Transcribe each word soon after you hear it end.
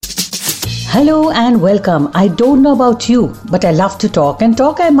Hello and welcome. I don't know about you, but I love to talk and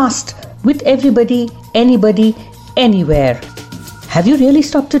talk I must with everybody, anybody, anywhere. Have you really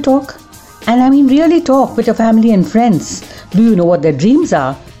stopped to talk? And I mean really talk with your family and friends. Do you know what their dreams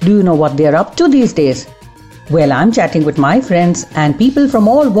are? Do you know what they're up to these days? Well, I'm chatting with my friends and people from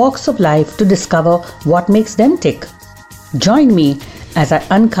all walks of life to discover what makes them tick. Join me as I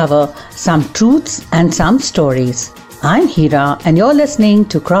uncover some truths and some stories. I'm Hira and you're listening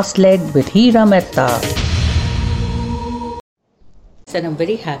to Cross-Legged with Hira Mehta. And I'm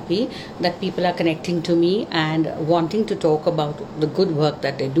very happy that people are connecting to me and wanting to talk about the good work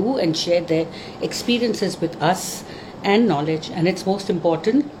that they do and share their experiences with us and knowledge. And it's most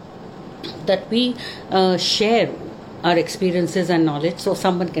important that we share our experiences and knowledge so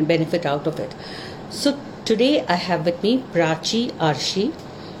someone can benefit out of it. So today I have with me Prachi Arshi.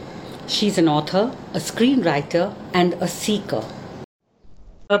 She's an author, a screenwriter, and a seeker.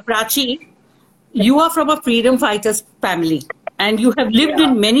 Prachi, you are from a freedom fighters family and you have lived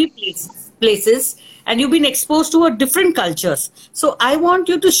in many places and you've been exposed to different cultures. So I want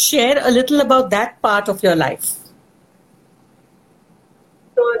you to share a little about that part of your life.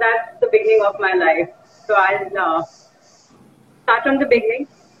 So that's the beginning of my life. So I'll start from the beginning.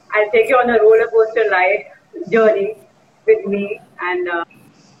 I'll take you on a roller coaster ride journey with me and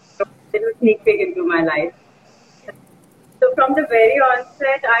little sneak peek into my life. So from the very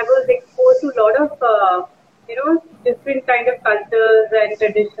onset, I was exposed to a lot of, different kind of cultures and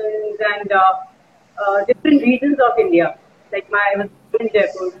traditions and different regions of India. Like I was in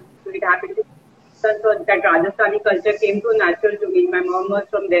Jaipur, so it happened to so that Rajasthani culture came so natural to me. My mom was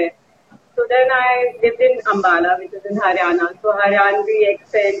from there. So then I lived in Ambala, which is in Haryana. So Haryanvi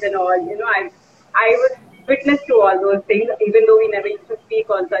accent and all, I was witness to all those things, even though we never used to speak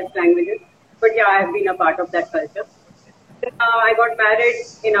all such languages. But yeah, I have been a part of that culture. I got married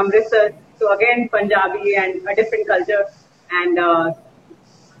in Amritsar, so again Punjabi and a different culture, and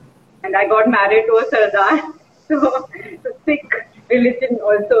I got married to a Sardar. So the Sikh religion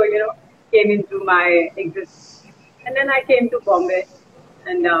also, came into my existence. And then I came to Bombay,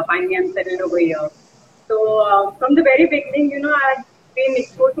 and finally I'm settled over here. So from the very beginning, I've been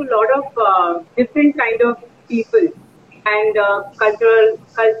exposed to a lot of different kind of people and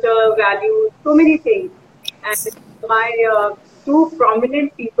culture, values, so many things. And my two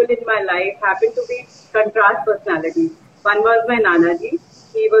prominent people in my life happen to be contrast personalities. One was my Nanaji.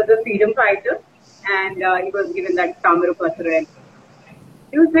 He was a freedom fighter and he was given that Tamarapatra.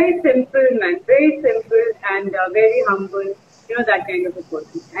 He was very simple, man, very simple and very humble, that kind of a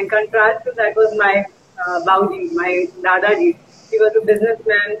person. And contrast to that was my Bauji, my Dadaji. He was a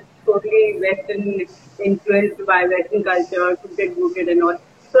businessman, totally Western, influenced by Western culture, rooted and all.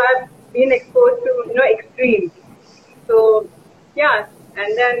 So I've been exposed to, extremes. So, yeah,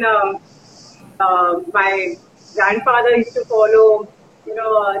 and then my grandfather used to follow,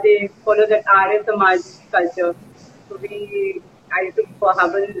 they follow that Arya Samaj culture. So I used to go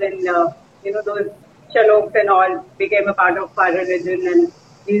Havans and, those shaloks and all became a part of our religion and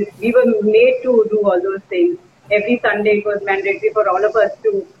we were made to do all those things. Every Sunday it was mandatory for all of us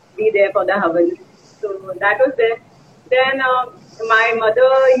to be there for the Havans. So that was there. Then my mother,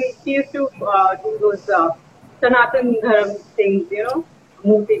 she used to do those Sanatan Dharam things,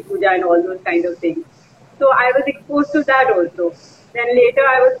 Murti Puja and all those kind of things. So I was exposed to that also. Then later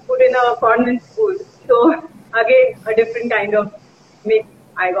I was put in a convent school. So again, a different kind of mix.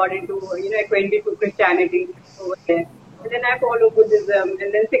 I got into, acquainted to Christianity over there. And then I followed Buddhism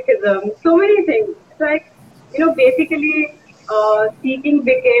and then Sikhism, so many things. It's like, basically seeking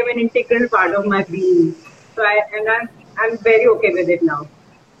became an integral part of my being. So I'm very okay with it now.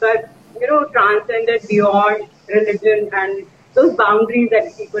 So I've, transcended beyond religion and those boundaries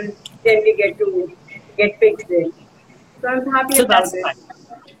that people generally get fixed in. So I'm happy about it. Fine.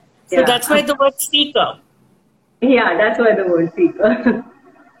 So that's why the word seeker. Yeah, that's why the word seeker.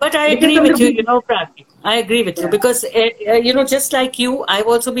 But I agree with you, Prachi. I agree with you because, just like you, I've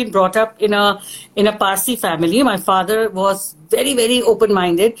also been brought up in a Parsi family. My father was very, very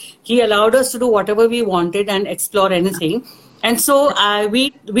open-minded. He allowed us to do whatever we wanted and explore anything. And so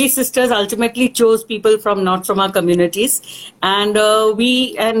we sisters ultimately chose people not from our communities. And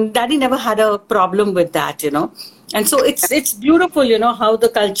Daddy never had a problem with that, And so it's beautiful, how the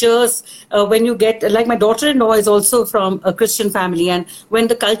cultures, when you get, like my daughter-in-law is also from a Christian family, and when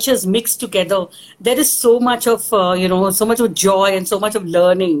the cultures mix together, there is so much of, so much of joy and so much of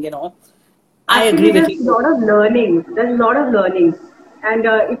learning, I agree with you. There's a lot of learning. There's a lot of learning. And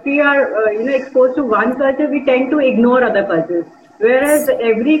if we are, exposed to one culture, we tend to ignore other cultures. Whereas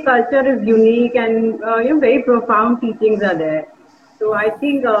every culture is unique and, very profound teachings are there. So I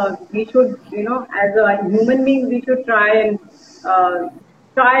think we should, as a human being, we should uh,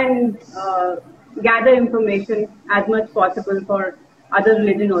 try and gather information as much possible for other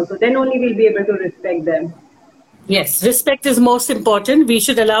religion also. Then only we'll be able to respect them. Yes, respect is most important. We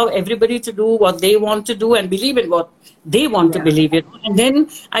should allow everybody to do what they want to do and believe in what they want to Yeah, believe in. And then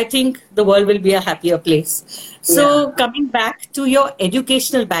I think the world will be a happier place. yeah. So, coming back to your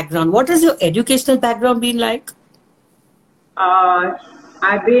educational background, what has your educational background been like? Uh,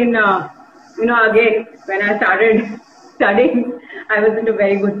 I've been, again, when I started studying, I wasn't a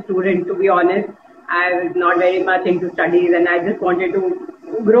very good student, to be honest. I was not very much into studies and I just wanted to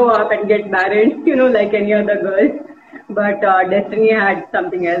grow up and get married, like any other girl. But destiny had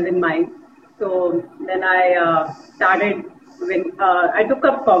something else in mind. So then I started when I took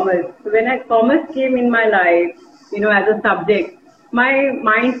up commerce. So when commerce came in my life, as a subject, my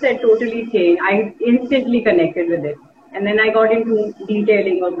mindset totally changed. I instantly connected with it. And then I got into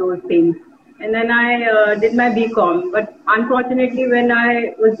detailing of those things. And then I did my BCom. But unfortunately, when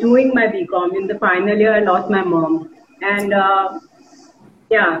I was doing my BCom in the final year, I lost my mom. And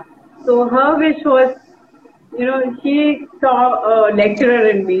yeah, so her wish was, she saw a lecturer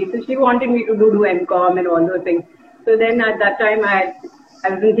in me. So she wanted me to do MCom and all those things. So then at that time, I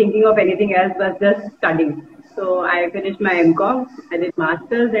wasn't thinking of anything else but just studying. So I finished my MCom, I did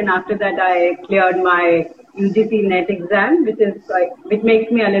masters, and after that I cleared my UGC NET exam, which makes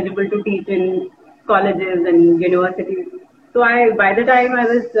me eligible to teach in colleges and universities. So by the time I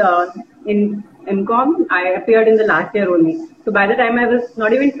was in MCom, I appeared in the last year only. So by the time I was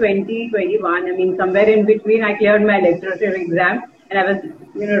not even 20, 21, I mean somewhere in between, I cleared my lectureship exam, and I was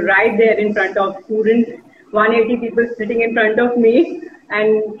right there in front of students, 180 people sitting in front of me,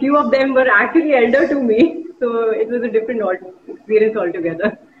 and few of them were actually elder to me. So it was a different experience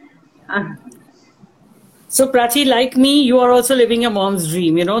altogether. Uh, So, Prachi, like me, you are also living your mom's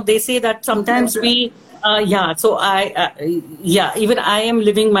dream. They say that sometimes yeah. So yeah, even I am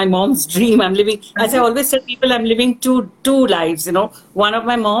living my mom's dream. I'm living, as I always tell people, I'm living two lives. One of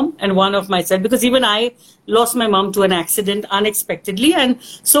my mom and one of myself. Because even I lost my mom to an accident unexpectedly, and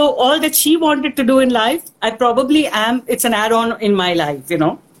so all that she wanted to do in life, I probably am. It's an add-on in my life.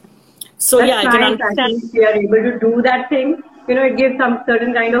 So That's yeah, I can nice. I understand. think we are able to do that thing. It gives some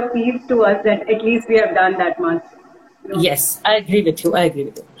certain kind of peace to us that at least we have done that much. You know. Yes, I agree with you. I agree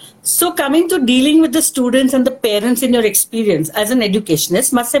with you. So, coming to dealing with the students and the parents in your experience as an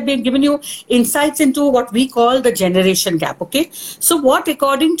educationist, must have been given you insights into what we call the generation gap. Okay. So, what,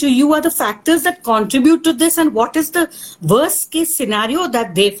 according to you, are the factors that contribute to this, and what is the worst case scenario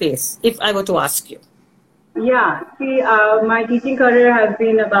that they face, if I were to ask you? Yeah, see, my teaching career has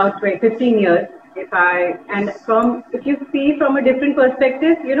been about 15 years. If you see from a different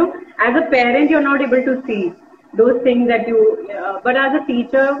perspective, as a parent, you're not able to see those things but as a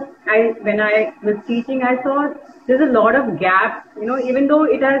teacher, when I was teaching, I saw there's a lot of gap, even though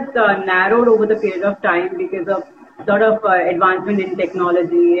it has narrowed over the period of time because of a lot of advancement in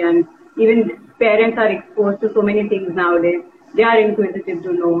technology, and even parents are exposed to so many things nowadays. They are inquisitive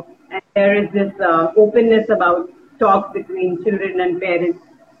to know, and there is this openness about talk between children and parents.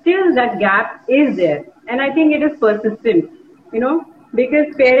 Still, that gap is there, and I think it is persistent.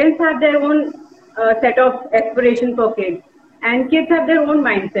 Because parents have their own set of aspirations for kids, and kids have their own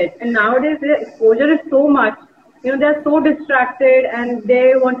mindset. And nowadays, the exposure is so much. They're so distracted, and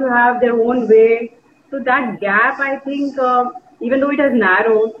they want to have their own way. So that gap, I think, even though it has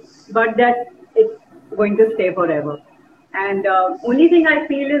narrowed, but that it's going to stay forever. And only thing I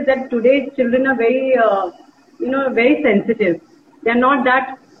feel is that today's children are very sensitive. They're not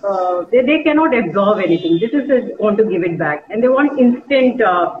that, they cannot absorb anything. This is just want to give it back. And they want instant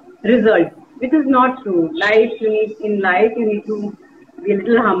results, which is not true. In life, you need to be a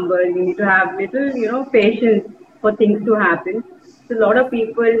little humble. You need to have little, patience for things to happen. So a lot of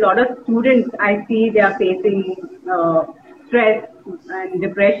people, a lot of students, I see they are facing stress and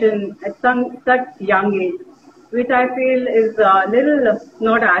depression at such young age, which I feel is a little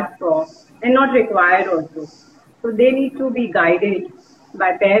not asked for and not required also. So they need to be guided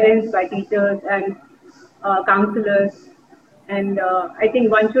by parents, by teachers, and counselors. And I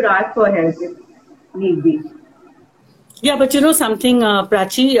think one should ask for help if need be. Yeah, but something,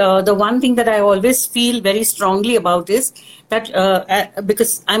 Prachi, the one thing that I always feel very strongly about is that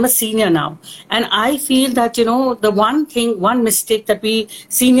because I'm a senior now, and I feel that, the one mistake that we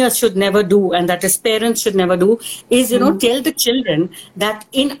seniors should never do, and that as parents should never do, is, tell the children that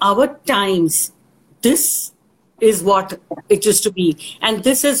in our times, this is what it used to be, and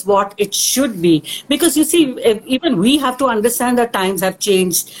this is what it should be. Because you see, even we have to understand that times have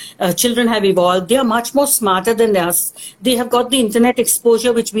changed, children have evolved, they are much more smarter than us, they have got the internet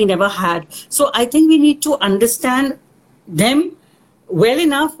exposure which we never had. So I think we need to understand them well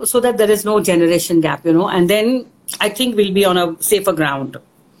enough so that there is no generation gap, and then I think we'll be on a safer ground.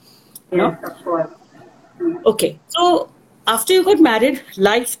 Yes, of course. Okay, so after you got married,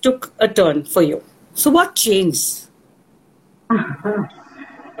 life took a turn for you. So what changed?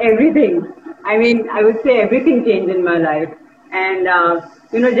 Everything. I mean, I would say everything changed in my life. And,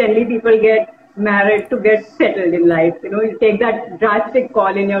 generally people get married to get settled in life. You take that drastic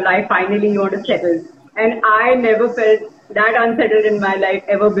call in your life, finally you want to settle. And I never felt that unsettled in my life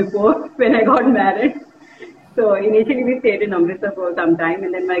ever before when I got married. So initially we stayed in Amritsar for some time,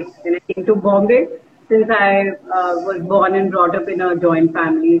 and then when I came to Bombay, since I was born and brought up in a joint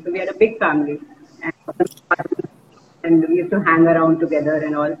family, so we had a big family, and we used to hang around together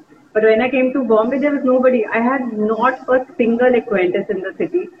and all. But when I came to Bombay, there was nobody. I had not a single acquaintance in the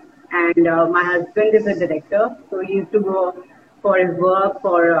city, and my husband is a director, so he used to go for his work,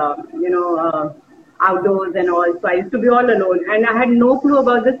 for outdoors and all. So I used to be all alone, and I had no clue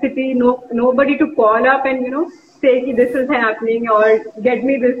about the city. Nobody to call up and say ki this is happening or get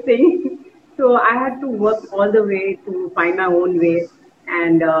me this thing. So I had to work all the way to find my own way.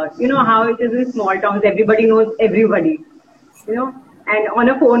 And you know how it is in small towns. Everybody knows everybody. And on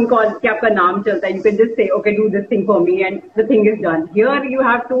a phone call, ki aapka naam chalta hai, you can just say, okay, do this thing for me, and the thing is done. Here you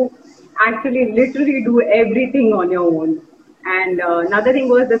have to actually literally do everything on your own. And another thing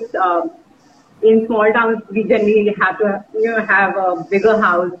was this. In small towns, we generally have to have a bigger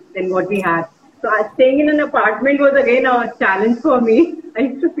house than what we had. So staying in an apartment was again a challenge for me. I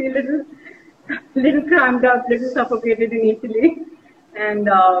used to feel little cramped up, little suffocated initially, and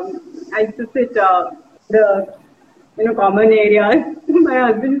I used to sit the common areas. My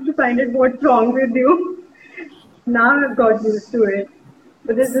husband used to find it, what's wrong with you? Now I've got used to it,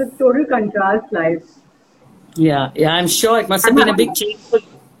 but it's a total contrast life. Yeah, I'm sure it must have been a big change for you.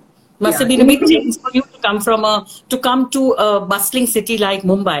 Must have been a big change for you to come to a bustling city like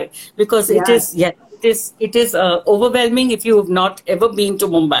Mumbai, because it is overwhelming if you have not ever been to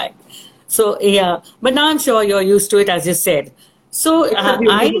Mumbai. So but now I'm sure you're used to it, as you said. So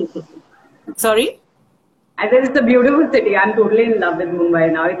sorry. I said it's a beautiful city. I'm totally in love with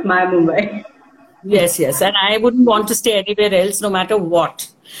Mumbai now. It's my Mumbai. Yes, and I wouldn't want to stay anywhere else, no matter what.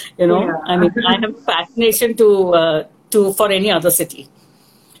 I mean, I have fascination for any other city.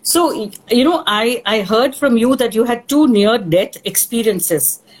 So, I heard from you that you had 2 near-death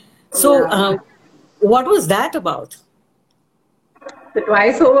experiences. So, what was that about? So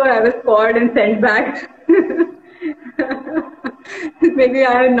twice over, I was called and sent back. Maybe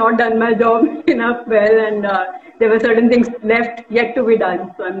I had not done my job enough well, and there were certain things left yet to be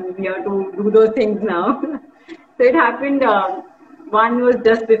done. So I'm here to do those things now. So it happened, one was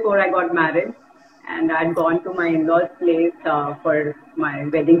just before I got married. And I'd gone to my in-laws' place for my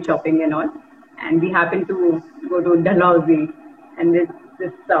wedding shopping and all. And we happened to go to Dalhousie, and this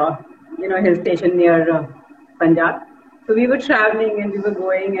hill station near Punjab. So we were traveling and we were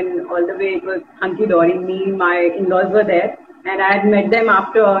going, and all the way it was hunky-dory. Me, my in-laws were there, and I had met them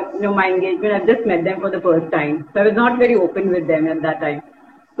after my engagement. I just met them for the first time, so I was not very open with them at that time.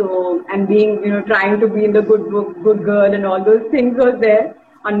 So, and being trying to be in the good girl and all those things was there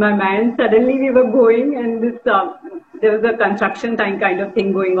on my mind. Suddenly we were going, and this there was a construction kind of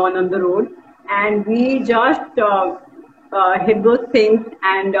thing going on the road, and we just hit those things,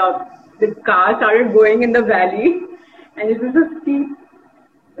 and the car started going in the valley, and it was a steep,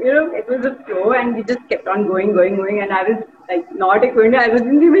 it was a flow, and we just kept on going, and I was like not equipped. I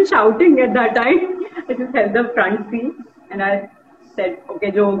wasn't even shouting at that time. I just held the front seat, and I said, okay,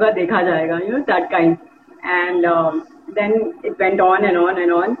 jo hoga dekha jayega, that kind. And then it went on and on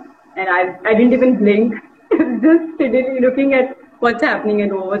and on, and I didn't even blink. I was just steadily looking at what's happening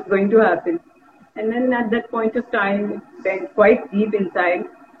and what's going to happen. And then at that point of time, it went quite deep inside,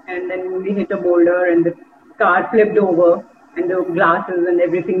 and then we hit a boulder, and the car flipped over, and the glasses and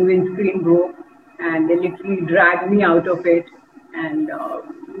everything, windscreen broke, and they literally dragged me out of it. And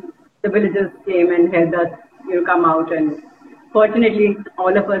the villagers came and helped us, come out, and fortunately,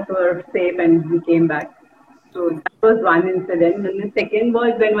 all of us were safe, and we came back. So that was one incident. And the second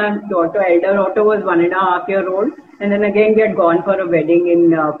was when my elder daughter was 1.5 years old. And then again, we had gone for a wedding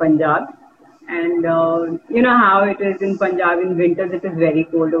in Punjab. And you know how it is in Punjab in winters, it is very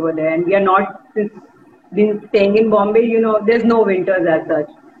cold over there. And we are not, since been staying in Bombay, there's no winters as such.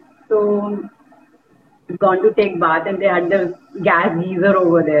 So we've gone to take bath, and they had the gas geyser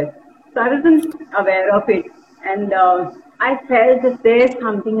over there. So I wasn't aware of it. And I felt that there's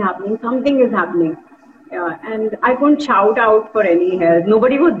something happening, something is happening. And I couldn't shout out for any help.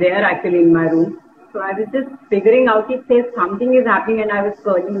 Nobody was there actually in my room. So I was just figuring out if there's something is happening, and I was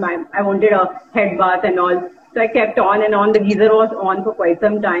curling I wanted a head bath and all. So I kept on and on. The geyser was on for quite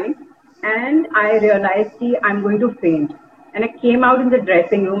some time. And I realized I'm going to faint. And I came out in the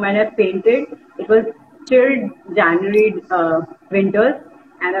dressing room and I fainted. It was chilled January winters,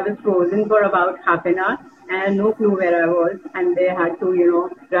 and I was frozen for about half an hour, and I had no clue where I was. And they had to,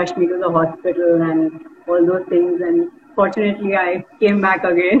 rush me to the hospital and all those things. And fortunately, I came back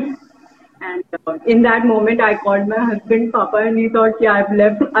again. And in that moment, I called my husband, Papa, and he thought, yeah,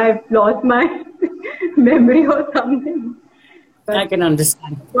 I've lost my memory or something. But I can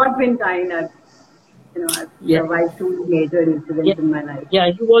understand. not been kind. I've Yeah. survived two major incidents Yeah. in my life.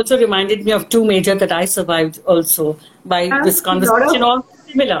 Yeah, you also reminded me of two major that I survived also by this A lot conversation. of Almost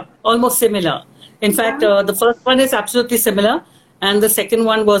similar, almost similar. In fact, the first one is absolutely similar, and the second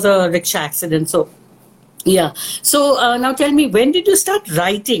one was a rickshaw accident. So, yeah. So now tell me, when did you start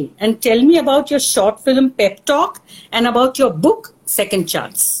writing? And tell me about your short film Pep Talk and about your book Second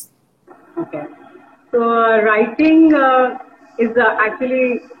Chance. Okay. So writing is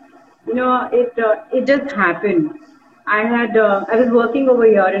actually, it just happened. I was working over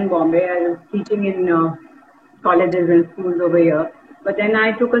here in Bombay. I was teaching in colleges and schools over here. But then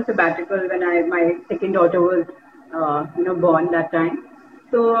I took a sabbatical when my second daughter was, born that time.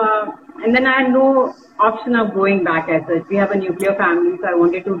 So and then I had no option of going back as such. We have a nuclear family, so I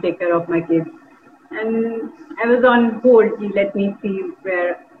wanted to take care of my kids. And I was on hold. He let me see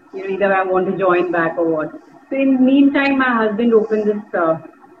where, either I want to join back or what. So in the meantime, my husband opened this,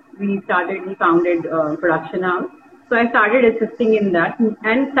 he founded production house. So I started assisting in that.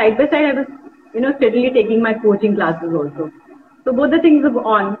 And side by side, I was, steadily taking my coaching classes also. So both the things were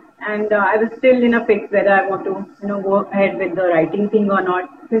on. And I was still in a fix whether I want to, go ahead with the writing thing or not,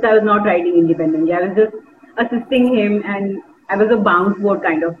 since I was not writing independently. I was just assisting him, and I was a bounce board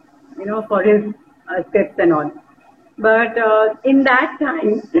kind of, for his scripts and all. But in that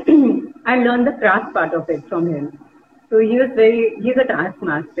time, I learned the craft part of it from him. So he's a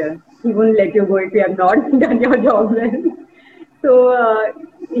taskmaster. He won't let you go if you have not done your job well. So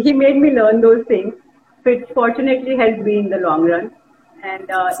he made me learn those things, which fortunately helped me in the long run.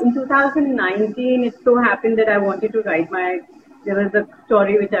 And in 2019, it so happened that I wanted to write there was a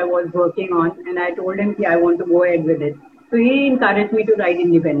story which I was working on, and I told him, I want to go ahead with it. So he encouraged me to write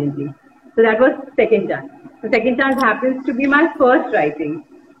independently. So that was Second Chance. The Second Chance happens to be my first writing.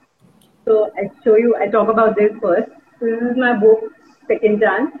 So I talk about this first. So this is my book, Second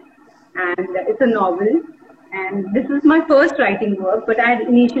Chance, and it's a novel. And this is my first writing work, but I had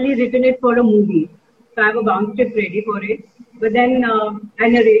initially written it for a movie. So I have a bounce script ready for it. But then I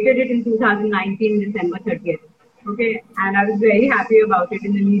narrated it in 2019, December 30th. Okay, and I was very happy about it.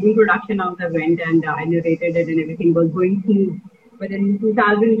 In the leading production house I went, and I narrated it, and everything was going smooth. But then in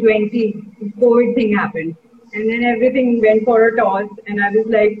 2020, the COVID thing happened. And then everything went for a toss. And I was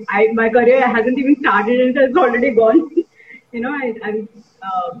like, my career hasn't even started and it's already gone. I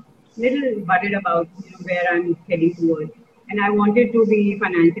was little worried about where I'm heading towards. And I wanted to be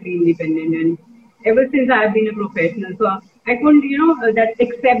financially independent. And ever since I've been a professional, so I couldn't,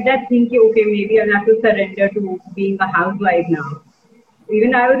 accept that thinking, okay, maybe I'll have to surrender to being a housewife now.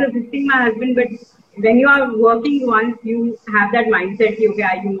 Even I was assisting my husband, but when you are working once, you have that mindset,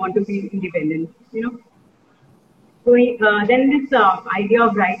 okay, you want to be independent, So then this idea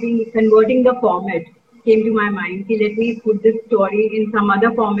of writing, converting the format came to my mind. Let me put this story in some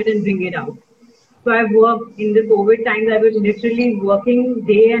other format and bring it out. So I worked in the COVID times. I was literally working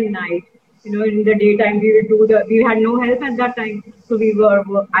day and night. In the daytime we had no help at that time. So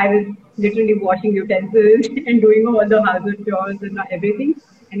I was literally washing utensils and doing all the household chores and everything.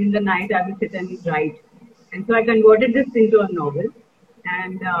 And in the night I would sit and write. And so I converted this into a novel.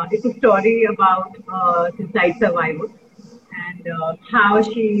 And it's a story about a suicide survivor and how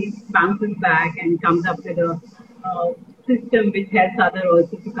she bounces back and comes up with a system which helps others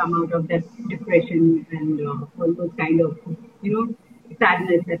also to come out of that depression and all those kind of,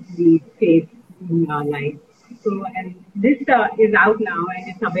 sadness that we face in our life. So, and this is out now and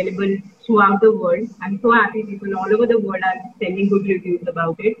it's available throughout the world. I'm so happy people all over the world are sending good reviews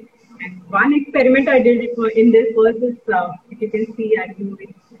about it. And one experiment I did in this was this, if you can see, I don't know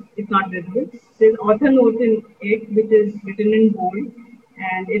it's not visible. There's author notes in it, which is written in bold.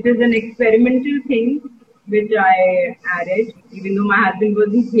 And it is an experimental thing which I added, even though my husband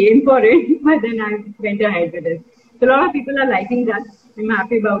wasn't paying for it, but then I went ahead with it. So a lot of people are liking that. I'm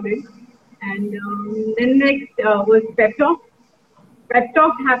happy about it. And then next was Pep Talk. Pep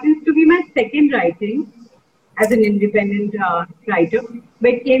Talk happens to be my second writing. as an independent writer, but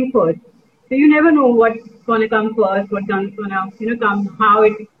it came first. So you never know what's gonna come first, what's gonna come, how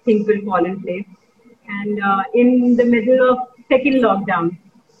things will fall in place. And in the middle of second lockdown,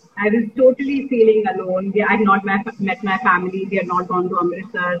 I was totally feeling alone. I had not met my family. We had not gone to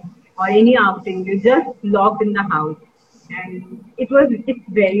Amritsar or any outing. We were just locked in the house. And it's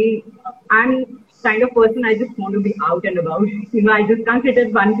very, I'm kind of person, I just want to be out and about. I just can't sit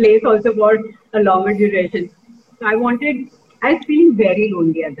at one place also for a longer duration. So I was feeling very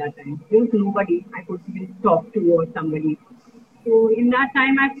lonely at that time. There was nobody I could even talk to or somebody. So in that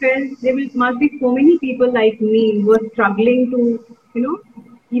time, I felt must be so many people like me who are struggling to,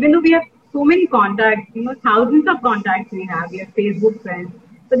 even though we have so many contacts, thousands of contacts we have Facebook friends,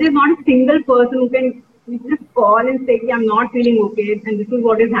 but there's not a single person who can just call and say, I'm not feeling okay and this is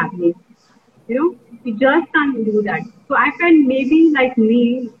what is happening. You just can't do that. So I felt maybe like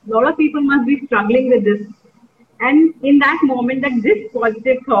me, a lot of people must be struggling with this. And in that moment, that this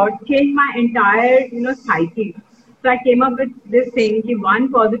positive thought changed my entire, psyche. So I came up with this thing,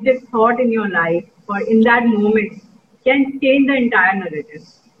 one positive thought in your life or in that moment can change the entire narrative.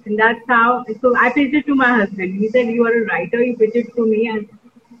 And that's how, so I pitched it to my husband. He said, you are a writer, you pitched it to me as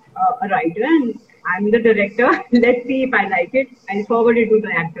a writer and I'm the director. Let's see if I like it. I'll forward it to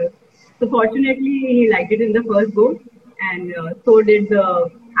the actor. So fortunately, he liked it in the first go and so did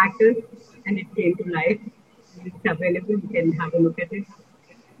the actors and it came to life. It's available, you can have a look at it.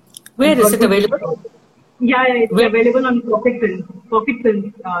 Where is it available? Yeah, it's available on Pocket Films. Pocket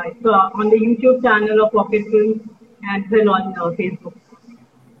Films. It's on the YouTube channel of Pocket Films and then on Facebook.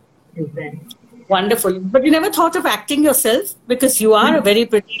 Is there. Wonderful. But you never thought of acting yourself? Because you are a very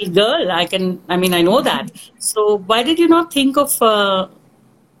pretty girl. I know that. So why did you not think of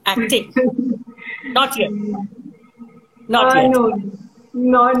acting? Not yet. Not yet.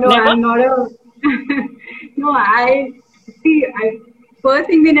 No, Never? I'm not a... No, first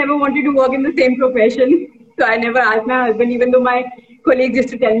thing, we never wanted to work in the same profession. So I never asked my husband, even though my colleagues used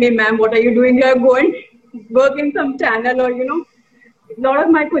to tell me, ma'am, what are you doing here? Go and work in some channel or, a lot of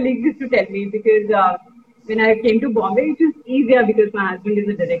my colleagues used to tell me because when I came to Bombay, it was easier because my husband is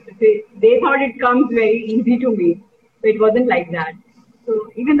a director. So they thought it comes very easy to me. But it wasn't like that.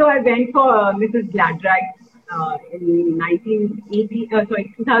 So even though I went for Mrs. Gladrag in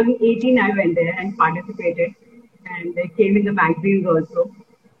 2018, I went there and participated. And I came in the magazines also.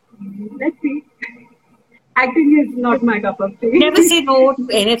 Let's see. Acting is not my cup of tea. Never say no to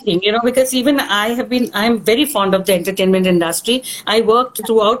anything, because even I'm very fond of the entertainment industry. I worked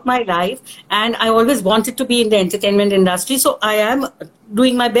throughout my life and I always wanted to be in the entertainment industry. So I am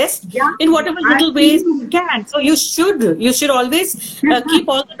doing my best in whatever little ways you can. So you should always keep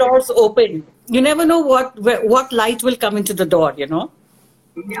all the doors open. You never know what light will come into the door,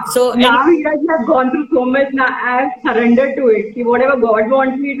 Yeah. So now you guys have gone through so much. Now I have surrendered to it. Whatever God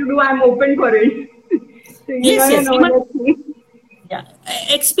wants me to do, I'm open for it. So yes. Yeah,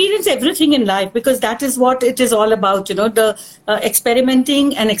 experience everything in life because that is what it is all about. The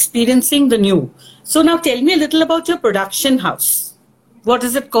experimenting and experiencing the new. So now tell me a little about your production house. What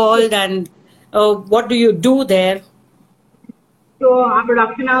is it called, and what do you do there? So our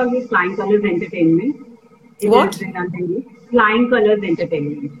production house is Flying Colors Entertainment. What? Flying Colors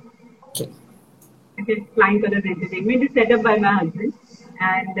Entertainment. Okay. Flying Colors Entertainment is set up by my husband.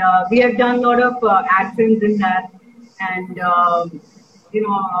 And we have done a lot of ad films in that and,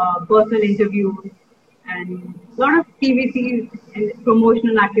 personal interviews and a lot of TVCs and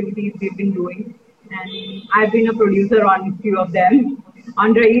promotional activities we've been doing. And I've been a producer on a few of them.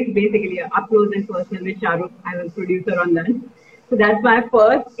 Andre is basically Up Close and Personal with Shah Rukh. I was a producer on that. So that's my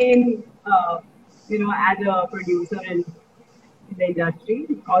first in, as a producer in the industry.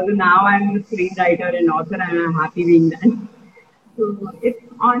 Although now I'm a screenwriter and author and I'm happy being that. So it's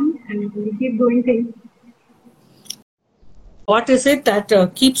on and we keep doing things. What is it that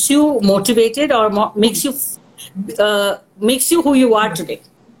keeps you motivated or makes you who you are today?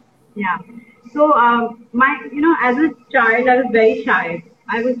 Yeah. So as a child, I was very shy.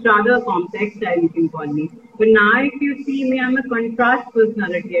 I was rather a complex child, you can call me. But now, if you see me, I'm a contrast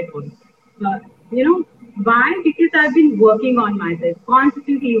personality at all. Why? Because I've been working on myself,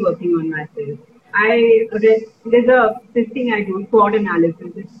 constantly working on myself. There's this thing I do, SWOT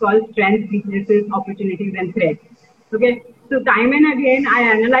analysis. It's called strengths, weaknesses, opportunities, and threats. Okay, so time and again, I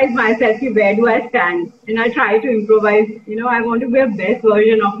analyze myself, where do I stand? And I try to improvise. I want to be a best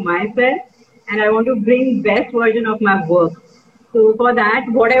version of myself and I want to bring best version of my work. So for that,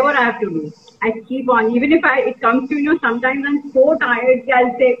 whatever I have to do, I keep on. Even if it comes to, sometimes I'm so tired,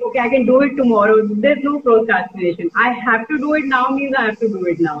 I'll say, okay, I can do it tomorrow. There's no procrastination. I have to do it now means I have to do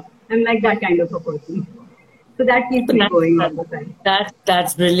it now. I'm like that kind of a person. So that keeps But me going all the time.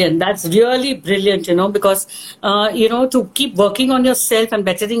 that's brilliant. That's really brilliant, because to keep working on yourself and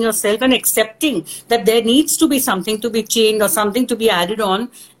bettering yourself and accepting that there needs to be something to be changed or something to be added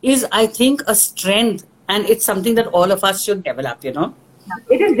on is, I think, a strength, and it's something that all of us should develop. It is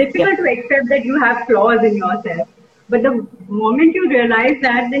Yeah. difficult to accept that you have flaws in yourself, but the moment you realize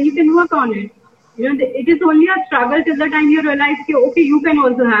that, then you can work on it. It is only a struggle till the time you realize, okay, you can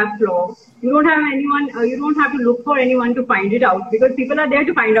also have flaws. You don't have anyone, you don't have to look for anyone to find it out, because people are there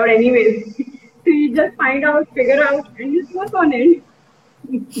to find out anyways. So you just find out, figure out, and just work on it.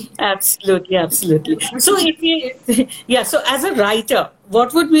 Absolutely, absolutely. So, yeah. So, as a writer,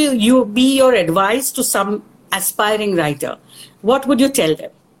 what would be your advice to some aspiring writer? What would you tell them?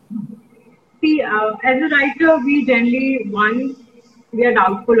 See, as a writer, we generally, we are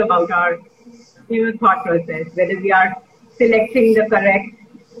doubtful about our thought process, whether we are selecting the correct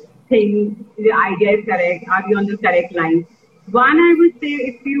thing, the idea is correct, are we on the correct line. One, I would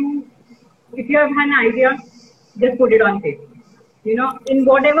say, if you have an idea, just put it on paper. In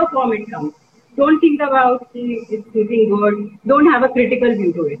whatever form it comes. Don't think about it's looking good. Don't have a critical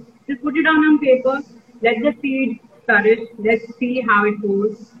view to it. Just put it down on paper. Let the seed flourish. Let's see how it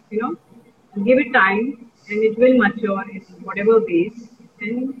goes. Give it time, and it will mature in whatever ways.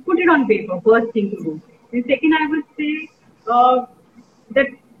 And put it on paper. First thing to do. And second, I would say that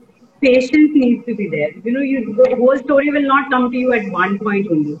patience needs to be there. The whole story will not come to you at one point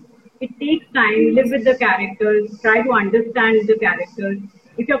only. It takes time. Live with the characters. Try to understand the characters.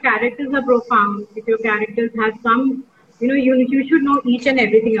 If your characters are profound, if your characters have some, you should know each and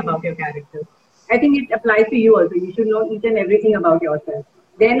everything about your characters. I think it applies to you also. You should know each and everything about yourself.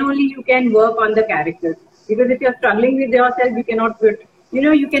 Then only you can work on the characters. Because if you're struggling with yourself, you cannot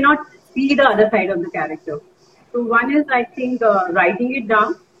see the other side of the character. So one is, I think, writing it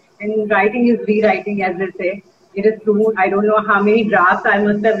down. And writing is rewriting, as they say. It is true. I don't know how many drafts I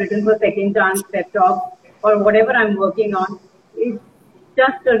must have written for Second Chance, Pep Talk, or whatever I'm working on. It's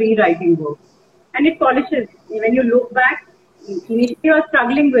just a rewriting book. And it polishes. When you look back, initially you're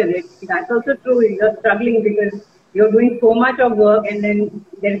struggling with it. That's also true. You're struggling because you're doing so much of work, and then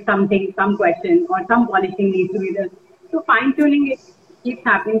there's something, some question, or some polishing needs to be done. So fine-tuning it keeps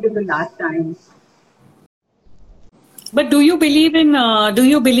happening to the last time. But do you believe in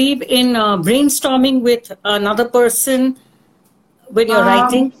brainstorming with another person when you're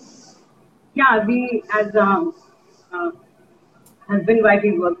writing? Yeah, we as husband wife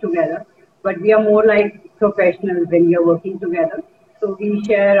we work together, but we are more like professionals when we are working together. So we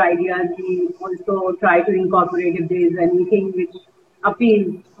share ideas. We also try to incorporate if there is anything which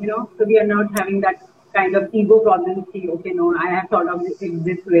appeals. So we are not having that kind of ego problem. See, okay, no, I have thought of it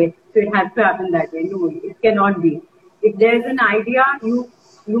this way, so it has to happen that way. No, it cannot be. If there's an idea, you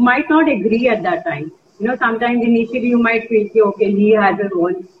might not agree at that time. Sometimes initially you might feel, okay, he has his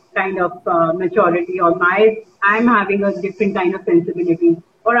own kind of maturity, or I'm having a different kind of sensibility,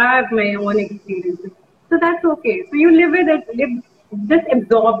 or I have my own experiences. So that's okay. So you live with it, just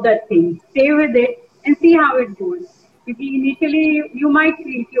absorb that thing, stay with it, and see how it goes. If initially you might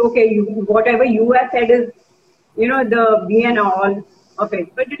feel, okay, whatever you have said is, the be and all of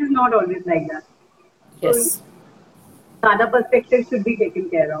it, but it is not always like that. Yes. So, the other perspective should be taken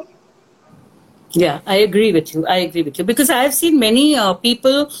care of. Yeah, I agree with you. Because I have seen many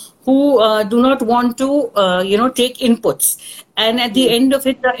people who do not want to, take inputs, and at the end of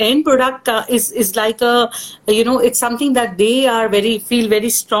it, the end product is like it's something that they feel very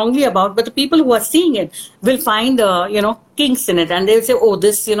strongly about. But the people who are seeing it will find, kinks in it, and they'll say, "Oh,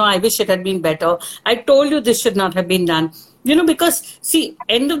 this, I wish it had been better. I told you this should not have been done." Because see,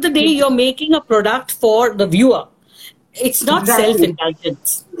 end of the day, you're making a product for the viewer. It's not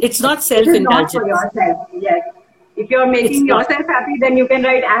self-indulgence. It's not self-indulgence. It is not for yourself, yes. If you're making yourself happy, then you can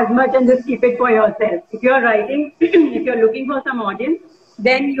write as much and just keep it for yourself. If you're writing, if you're looking for some audience,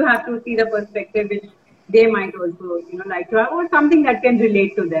 then you have to see the perspective which they might also, like to have, or something that can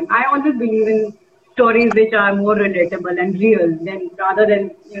relate to them. I always believe in stories which are more relatable and real rather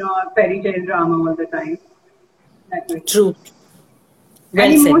than, a fairy tale drama all the time. That way. True. Well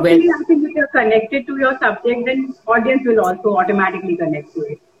and emotionally, I think if you're connected to your subject, then audience will also automatically connect to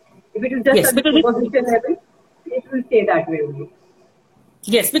it. If it is just at a superficial level, it will stay that way only.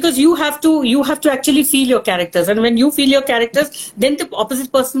 Yes, because you have to actually feel your characters, and when you feel your characters, then the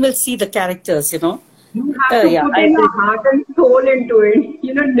opposite person will see the characters. You have to put in your heart and soul into it.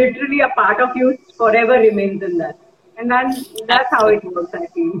 Literally a part of you forever remains in that, and that's how it works. I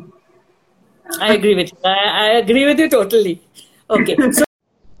think. I agree with you. I agree with you totally. Okay. So,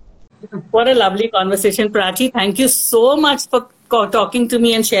 what a lovely conversation, Prachi. Thank you so much for talking to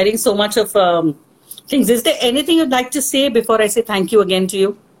me and sharing so much of Things. Is there anything you'd like to say before I say thank you again to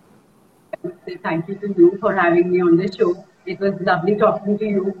you? I would say thank you to you for having me on the show. It was lovely talking to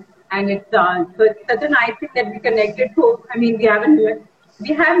you, and it's such a nice thing that we connected. So I mean, we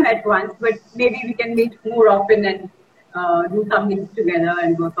have met once, but maybe we can meet more often and do some things together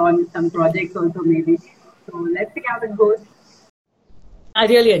and work on some projects also maybe. So let's see how it goes. I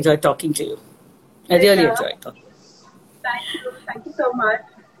really enjoyed talking to you. I really enjoyed talking. Thank you so much.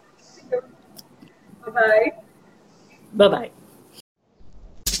 Bye bye. Bye bye.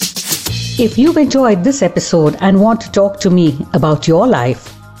 If you've enjoyed this episode and want to talk to me about your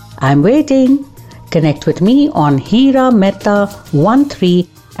life, I'm waiting. Connect with me on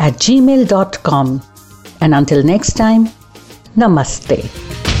heeramehta13@gmail.com. And until next time, namaste.